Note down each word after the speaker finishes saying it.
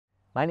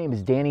My name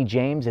is Danny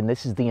James, and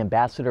this is the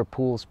Ambassador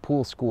Pools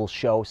Pool School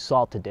Show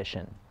Salt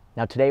Edition.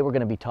 Now today we're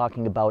going to be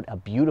talking about a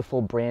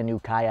beautiful brand new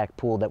kayak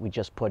pool that we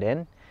just put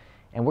in,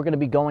 and we're going to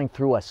be going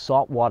through a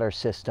saltwater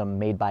system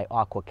made by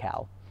Aqua.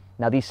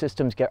 Now these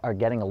systems are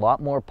getting a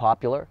lot more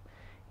popular,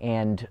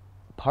 and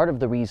part of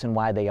the reason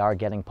why they are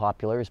getting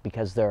popular is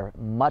because they're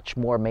much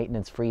more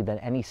maintenance free than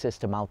any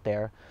system out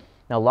there.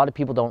 Now a lot of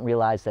people don't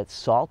realize that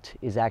salt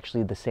is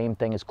actually the same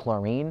thing as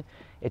chlorine.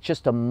 It's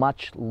just a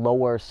much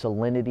lower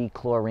salinity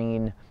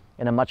chlorine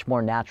and a much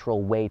more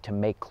natural way to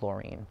make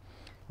chlorine.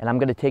 And I'm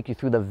going to take you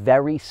through the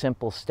very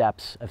simple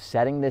steps of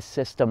setting this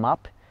system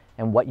up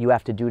and what you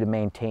have to do to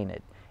maintain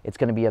it. It's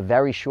going to be a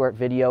very short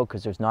video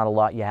because there's not a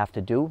lot you have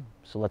to do,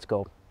 so let's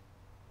go.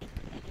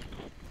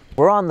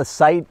 We're on the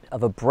site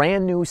of a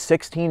brand new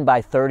 16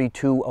 by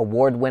 32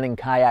 award-winning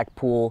kayak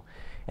pool.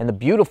 And the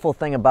beautiful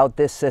thing about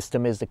this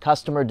system is the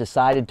customer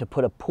decided to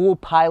put a Pool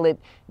Pilot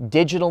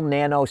digital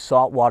nano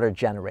saltwater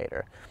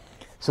generator.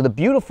 So the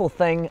beautiful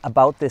thing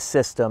about this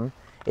system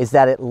is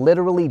that it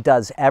literally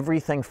does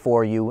everything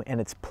for you,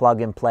 and it's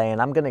plug and play,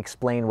 and I'm going to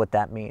explain what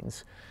that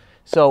means.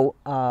 So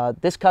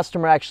this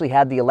customer actually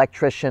had the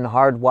electrician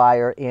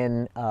hardwire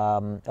in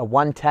a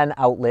 110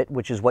 outlet,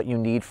 which is what you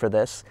need for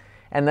this,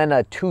 and then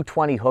a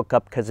 220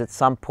 hookup because at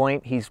some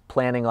point he's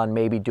planning on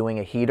maybe doing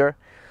a heater.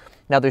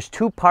 Now there's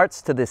two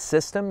parts to this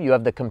system. You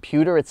have the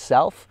computer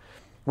itself,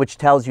 which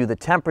tells you the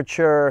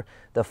temperature,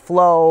 the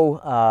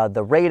flow,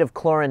 the rate of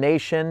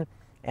chlorination,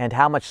 and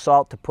how much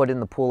salt to put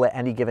in the pool at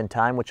any given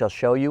time, which I'll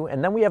show you.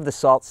 And then we have the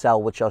salt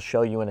cell, which I'll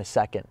show you in a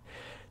second.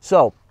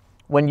 So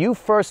when you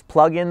first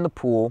plug in the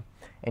pool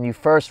and you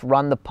first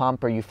run the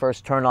pump or you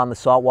first turn on the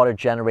saltwater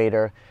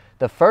generator,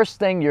 the first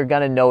thing you're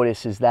going to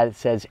notice is that it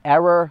says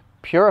error,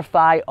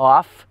 purify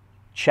off,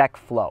 check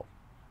flow.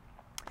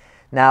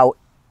 Now,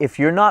 if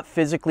you're not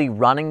physically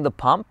running the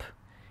pump,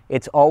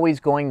 it's always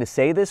going to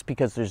say this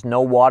because there's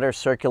no water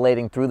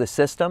circulating through the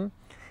system.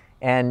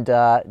 And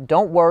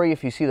don't worry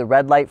if you see the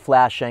red light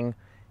flashing.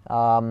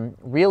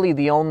 Really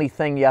the only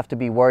thing you have to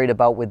be worried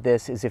about with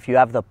this is if you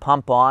have the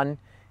pump on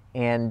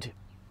and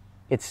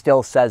it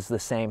still says the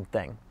same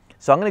thing.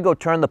 So I'm going to go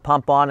turn the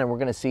pump on and we're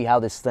going to see how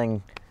this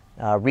thing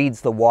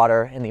reads the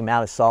water and the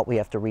amount of salt we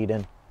have to read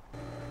in.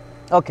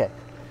 Okay,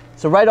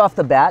 so right off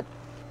the bat,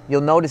 you'll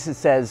notice it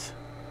says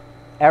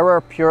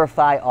error,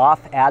 purify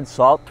off, add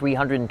salt,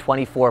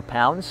 324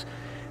 pounds.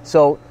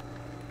 So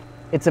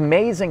it's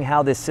amazing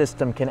how this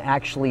system can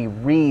actually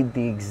read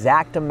the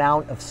exact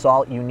amount of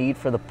salt you need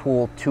for the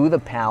pool to the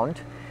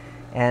pound.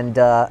 And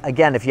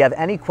again, if you have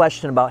any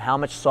question about how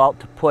much salt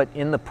to put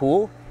in the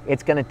pool,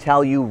 it's going to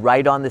tell you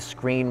right on the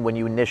screen when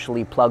you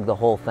initially plug the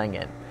whole thing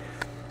in.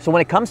 So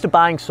when it comes to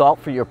buying salt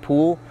for your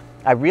pool,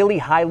 I really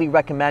highly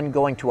recommend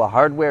going to a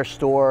hardware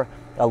store,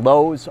 a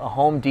Lowe's, a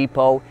Home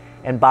Depot,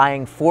 and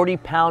buying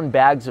 40-pound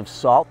bags of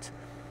salt.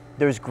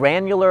 There's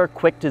granular,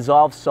 quick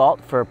dissolve salt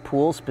for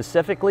pools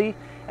specifically,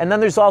 and then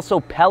there's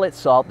also pellet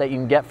salt that you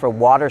can get for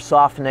water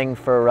softening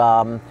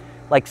for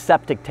like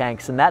septic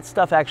tanks, and that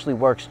stuff actually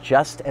works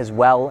just as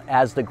well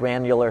as the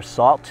granular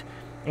salt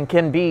and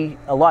can be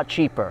a lot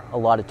cheaper a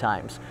lot of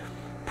times.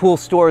 Pool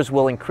stores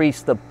will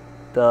increase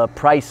the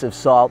price of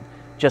salt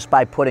just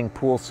by putting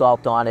pool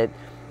salt on it.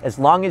 As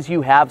long as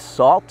you have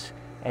salt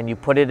and you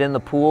put it in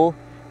the pool,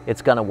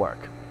 it's going to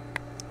work.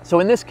 So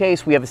in this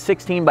case, we have a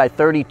 16 by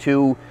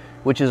 32,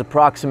 which is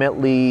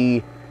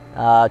approximately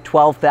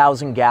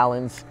 12,000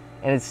 gallons.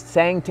 And it's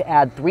saying to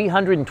add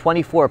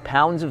 324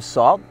 pounds of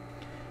salt.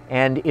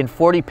 And in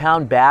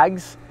 40-pound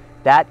bags,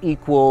 that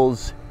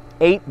equals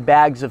 8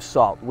 bags of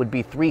salt, would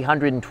be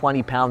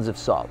 320 pounds of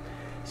salt.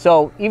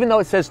 So even though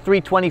it says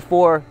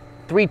 324,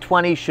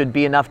 320 should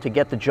be enough to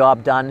get the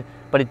job done.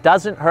 But it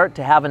doesn't hurt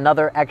to have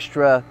another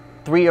extra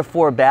 3 or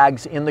 4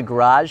 bags in the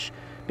garage,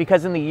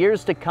 because in the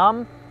years to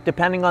come,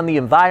 depending on the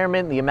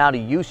environment, the amount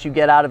of use you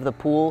get out of the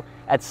pool,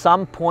 at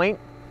some point,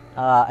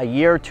 a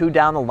year or two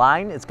down the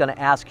line, it's going to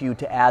ask you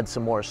to add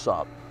some more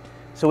salt.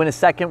 So in a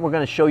second, we're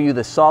going to show you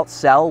the salt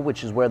cell,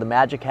 which is where the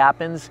magic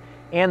happens,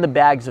 and the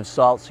bags of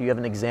salt, so you have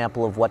an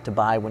example of what to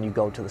buy when you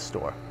go to the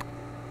store.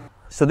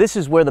 So this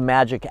is where the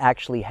magic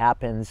actually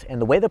happens, and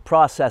the way the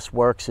process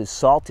works is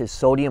salt is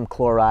sodium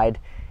chloride,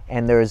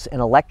 and there's an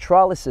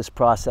electrolysis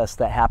process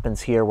that happens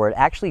here where it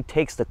actually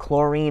takes the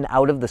chlorine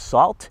out of the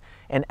salt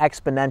and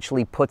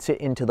exponentially puts it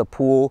into the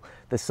pool.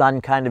 The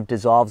sun kind of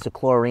dissolves the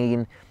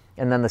chlorine,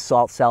 and then the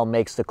salt cell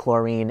makes the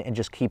chlorine and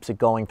just keeps it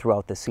going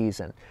throughout the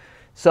season.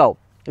 So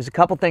there's a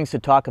couple things to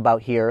talk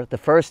about here. The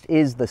first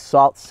is the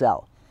salt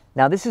cell.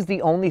 Now this is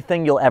the only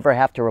thing you'll ever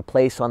have to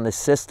replace on this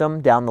system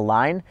down the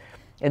line.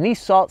 And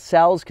these salt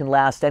cells can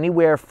last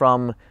anywhere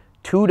from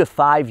 2 to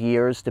 5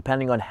 years,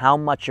 depending on how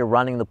much you're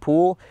running the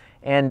pool.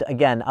 And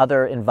again,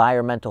 other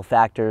environmental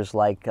factors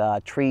like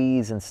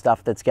trees and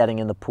stuff that's getting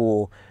in the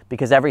pool,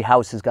 because every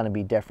house is going to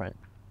be different.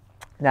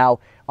 Now,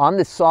 on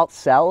the salt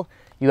cell,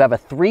 you have a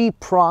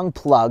 3-prong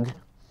plug,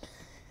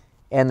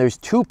 and there's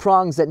 2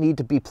 prongs that need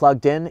to be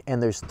plugged in,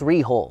 and there's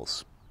 3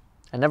 holes.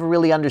 I never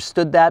really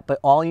understood that, but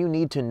all you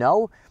need to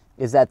know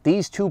is that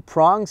these 2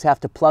 prongs have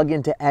to plug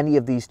into any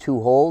of these 2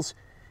 holes.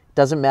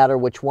 Doesn't matter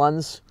which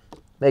ones.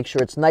 Make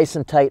sure it's nice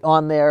and tight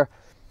on there.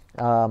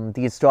 The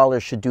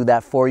installer should do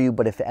that for you,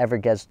 but if it ever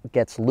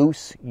gets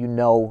loose, you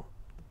know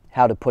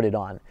how to put it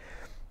on.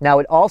 Now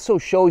it also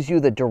shows you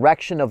the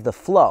direction of the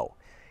flow,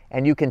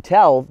 and you can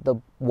tell the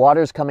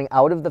water's coming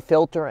out of the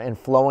filter and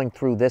flowing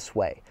through this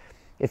way.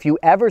 If you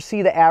ever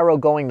see the arrow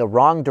going the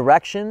wrong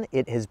direction,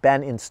 it has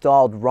been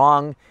installed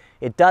wrong.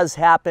 It does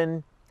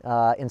happen.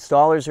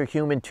 Installers are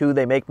human too.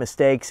 They make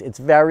mistakes. It's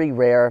very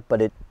rare,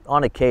 but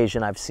on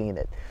occasion I've seen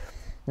it.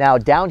 Now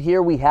down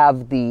here we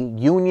have the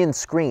union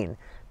screen.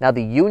 Now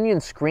the union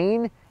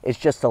screen is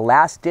just a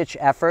last-ditch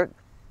effort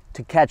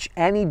to catch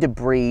any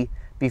debris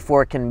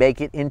before it can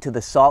make it into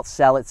the salt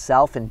cell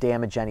itself and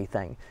damage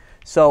anything.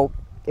 So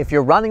if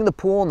you're running the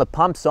pool and the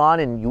pump's on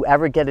and you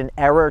ever get an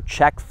error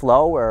check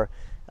flow, or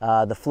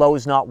the flow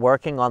is not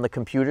working on the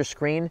computer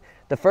screen,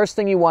 the first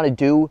thing you want to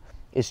do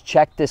is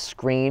check this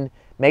screen.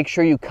 Make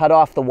sure you cut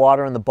off the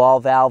water in the ball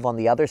valve on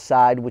the other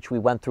side, which we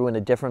went through in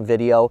a different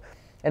video,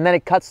 and then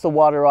it cuts the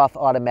water off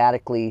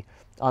automatically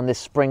on this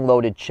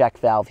spring-loaded check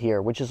valve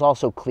here, which is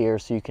also clear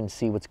so you can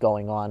see what's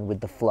going on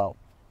with the flow.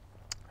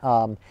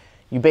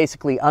 You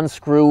basically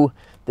unscrew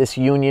this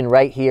union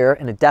right here,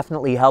 and it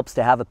definitely helps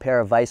to have a pair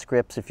of vice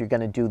grips if you're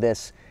going to do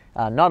this,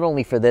 not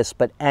only for this,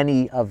 but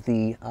any of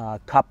the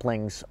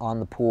couplings on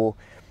the pool.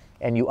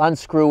 And you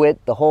unscrew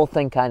it, the whole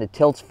thing kind of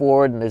tilts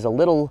forward, and there's a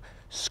little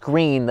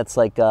screen that's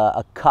like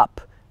a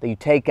cup that you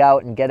take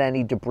out and get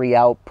any debris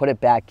out, put it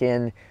back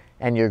in,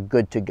 and you're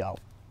good to go.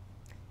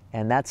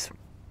 And that's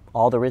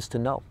all there is to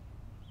know.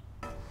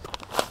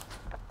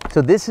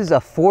 So this is a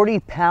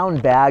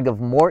 40-pound bag of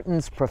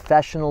Morton's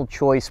Professional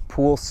Choice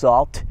Pool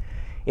Salt.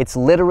 It's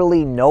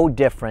literally no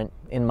different,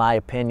 in my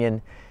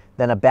opinion,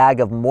 than a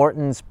bag of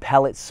Morton's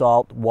pellet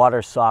salt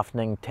water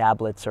softening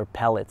tablets or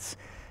pellets.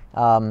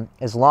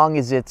 As long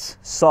as it's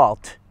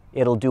salt,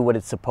 it'll do what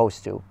it's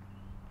supposed to.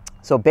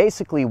 So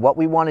basically what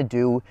we want to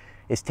do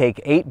is take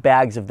 8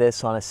 bags of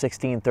this on a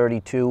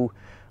 1632.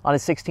 On a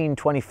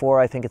 1624,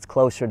 I think it's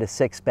closer to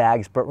 6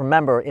 bags, but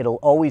remember, it'll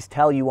always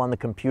tell you on the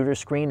computer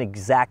screen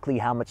exactly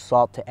how much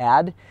salt to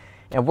add.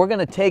 And we're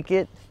gonna take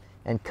it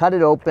and cut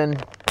it open.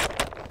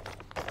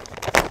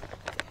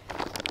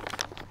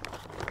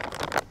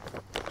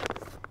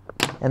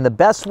 And the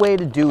best way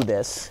to do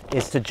this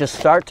is to just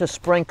start to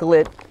sprinkle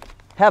it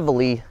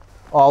heavily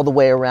all the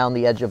way around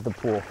the edge of the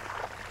pool.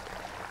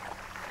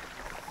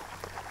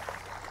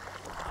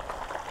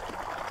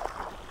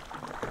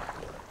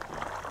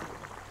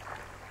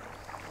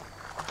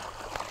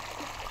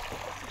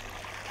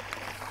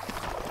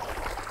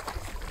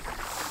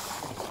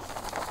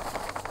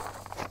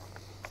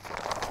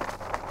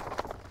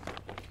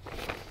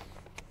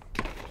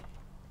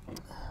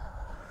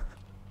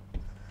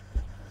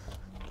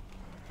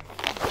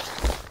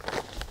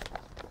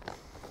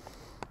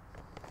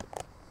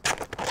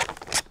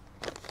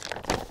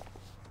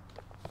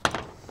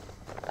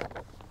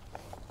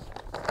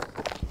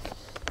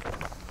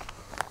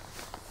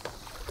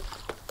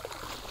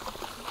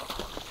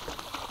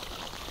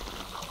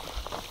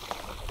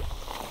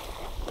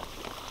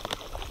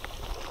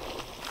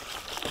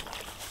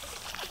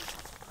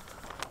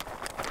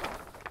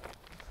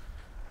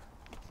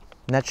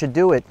 And that should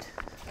do it.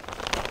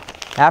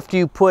 After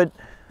you put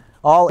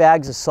all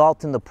bags of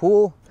salt in the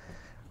pool,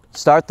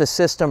 start the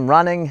system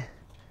running,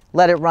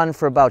 let it run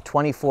for about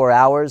 24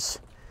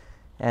 hours,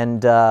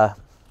 and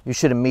you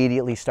should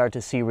immediately start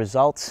to see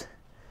results.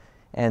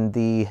 And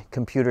the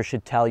computer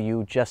should tell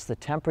you just the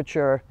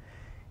temperature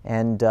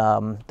and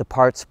the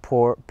parts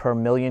per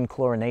million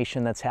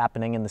chlorination that's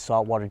happening in the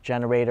saltwater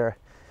generator.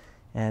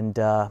 And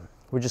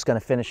we're just going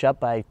to finish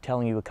up by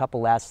telling you a couple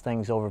last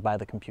things over by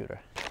the computer.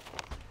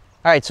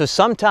 All right, so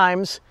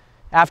sometimes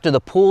after the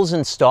pool's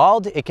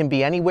installed, it can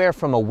be anywhere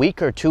from a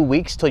week or 2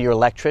 weeks till your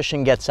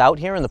electrician gets out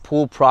here and the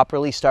pool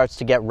properly starts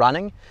to get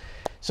running.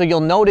 So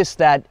you'll notice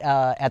that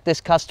at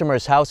this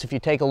customer's house, if you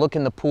take a look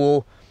in the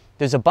pool,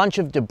 there's a bunch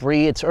of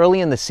debris. It's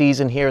early in the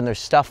season here and there's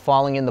stuff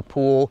falling in the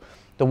pool.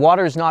 The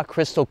water is not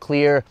crystal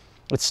clear.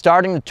 It's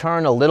starting to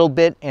turn a little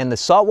bit, and the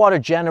saltwater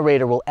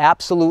generator will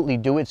absolutely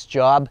do its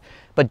job.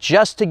 But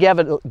just to give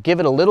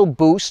it a little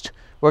boost,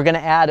 we're going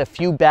to add a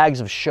few bags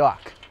of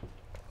shock.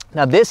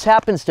 Now this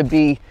happens to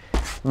be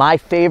my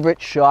favorite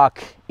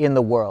shock in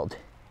the world,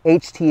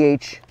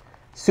 HTH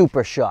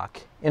Super Shock.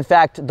 In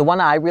fact, the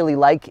one I really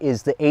like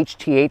is the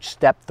HTH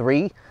Step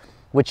 3,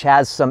 which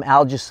has some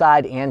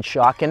algicide and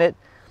shock in it.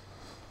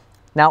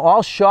 Now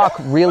all shock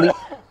really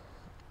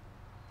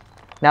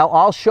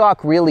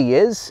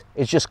is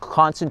just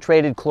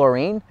concentrated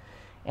chlorine.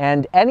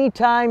 And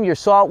anytime your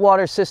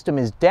saltwater system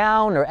is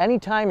down, or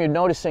anytime you're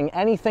noticing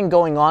anything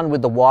going on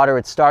with the water,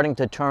 it's starting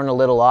to turn a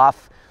little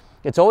off,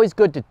 it's always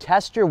good to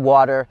test your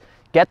water,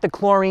 get the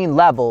chlorine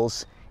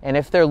levels, and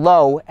if they're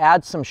low,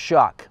 add some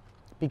shock.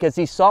 Because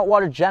these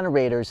saltwater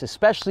generators,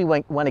 especially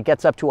when it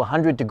gets up to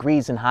 100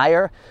 degrees and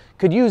higher,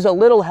 could use a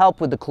little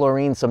help with the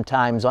chlorine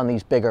sometimes on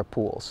these bigger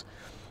pools.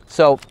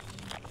 So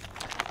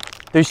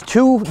there's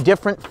 2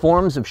 different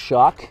forms of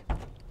shock.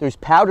 There's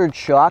powdered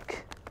shock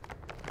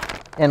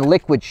and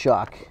liquid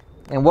shock.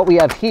 And what we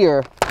have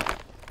here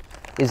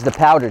is the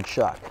powdered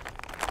shock.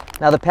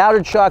 Now the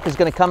powdered shock is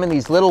going to come in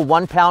these little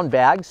 1-pound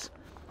bags,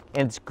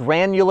 and it's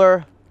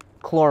granular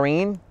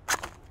chlorine,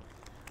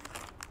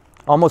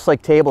 almost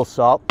like table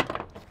salt.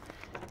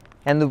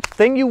 And the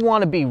thing you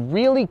want to be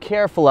really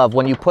careful of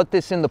when you put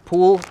this in the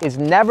pool is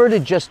never to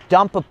just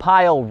dump a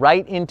pile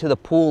right into the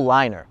pool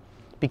liner.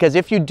 Because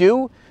if you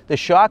do, the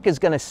shock is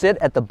going to sit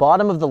at the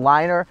bottom of the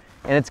liner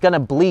and it's going to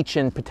bleach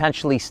and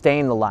potentially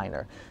stain the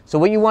liner. So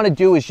what you want to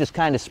do is just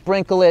kind of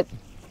sprinkle it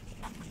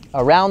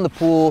around the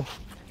pool,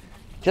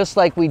 just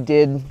like we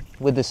did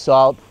with the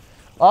salt.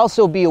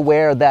 Also be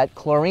aware that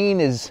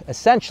chlorine is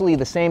essentially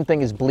the same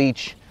thing as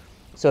bleach.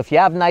 So if you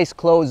have nice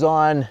clothes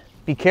on,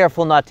 be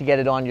careful not to get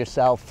it on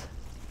yourself,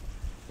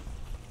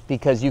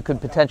 because you could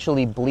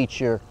potentially bleach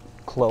your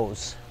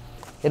clothes.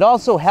 It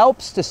also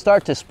helps to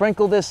start to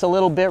sprinkle this a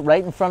little bit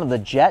right in front of the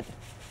jet,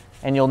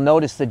 and you'll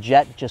notice the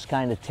jet just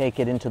kind of take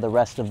it into the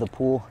rest of the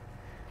pool.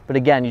 But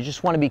again, you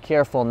just want to be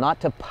careful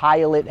not to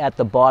pile it at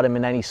the bottom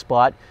in any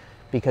spot,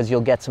 because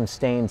you'll get some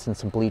stains and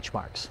some bleach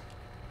marks.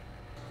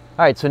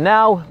 All right, so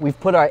now we've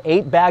put our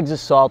 8 bags of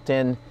salt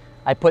in.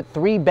 I put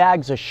 3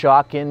 bags of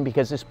shock in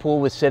because this pool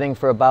was sitting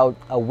for about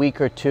a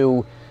week or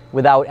 2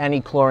 without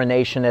any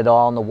chlorination at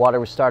all, and the water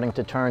was starting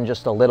to turn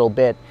just a little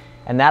bit,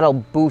 and that'll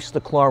boost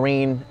the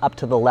chlorine up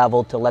to the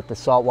level to let the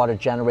saltwater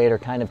generator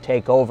kind of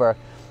take over.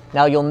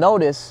 Now you'll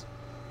notice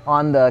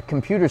on the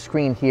computer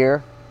screen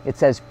here, it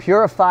says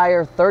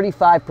purifier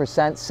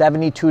 35%,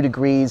 72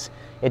 degrees.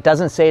 It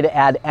doesn't say to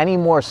add any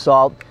more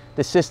salt.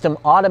 The system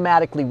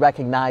automatically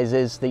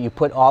recognizes that you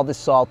put all the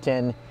salt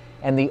in,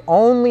 and the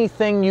only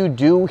thing you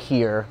do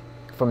here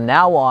from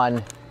now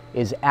on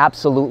is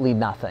absolutely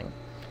nothing.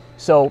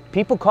 So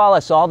people call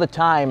us all the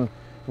time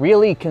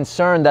really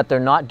concerned that they're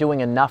not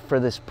doing enough for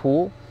this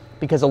pool,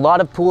 because a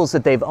lot of pools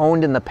that they've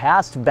owned in the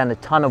past have been a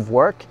ton of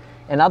work,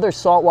 and other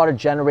saltwater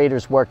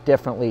generators work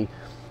differently.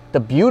 The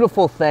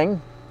beautiful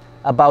thing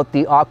about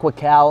the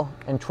AquaCal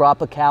and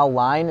Tropical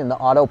line and the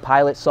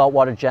autopilot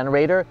saltwater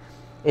generator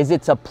is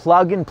it's a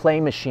plug and play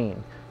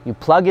machine. You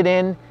plug it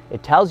in,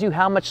 it tells you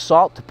how much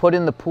salt to put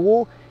in the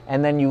pool,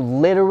 and then you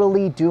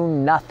literally do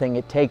nothing.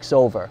 It takes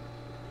over.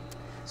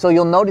 So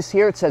you'll notice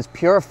here it says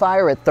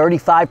purifier at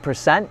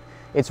 35%.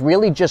 It's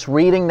really just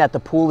reading that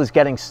the pool is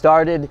getting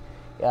started.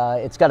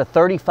 It's got a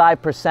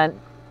 35%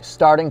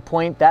 starting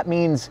point. That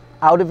means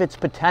out of its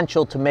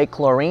potential to make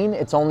chlorine,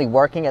 it's only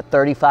working at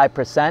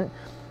 35%.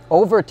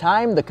 Over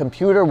time, the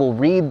computer will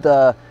read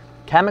the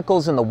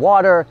chemicals in the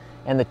water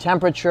and the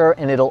temperature,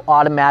 and it'll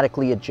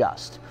automatically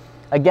adjust.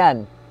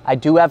 Again, I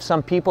do have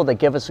some people that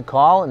give us a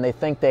call and they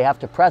think they have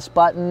to press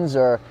buttons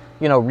or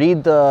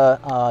read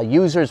the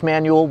user's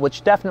manual,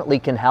 which definitely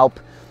can help.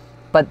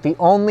 But the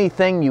only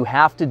thing you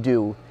have to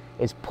do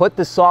is put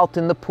the salt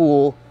in the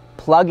pool,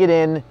 plug it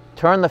in,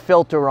 turn the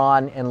filter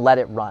on, and let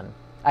it run.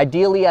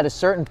 Ideally, at a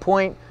certain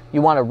point,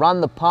 you want to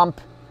run the pump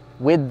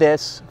with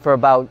this for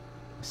about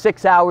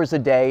 6 hours a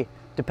day,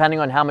 depending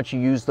on how much you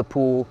use the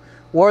pool,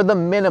 or the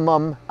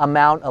minimum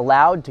amount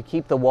allowed to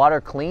keep the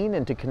water clean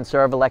and to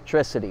conserve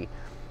electricity.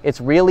 It's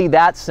really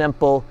that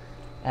simple,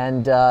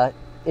 and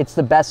it's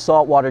the best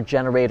saltwater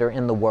generator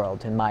in the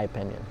world, in my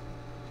opinion.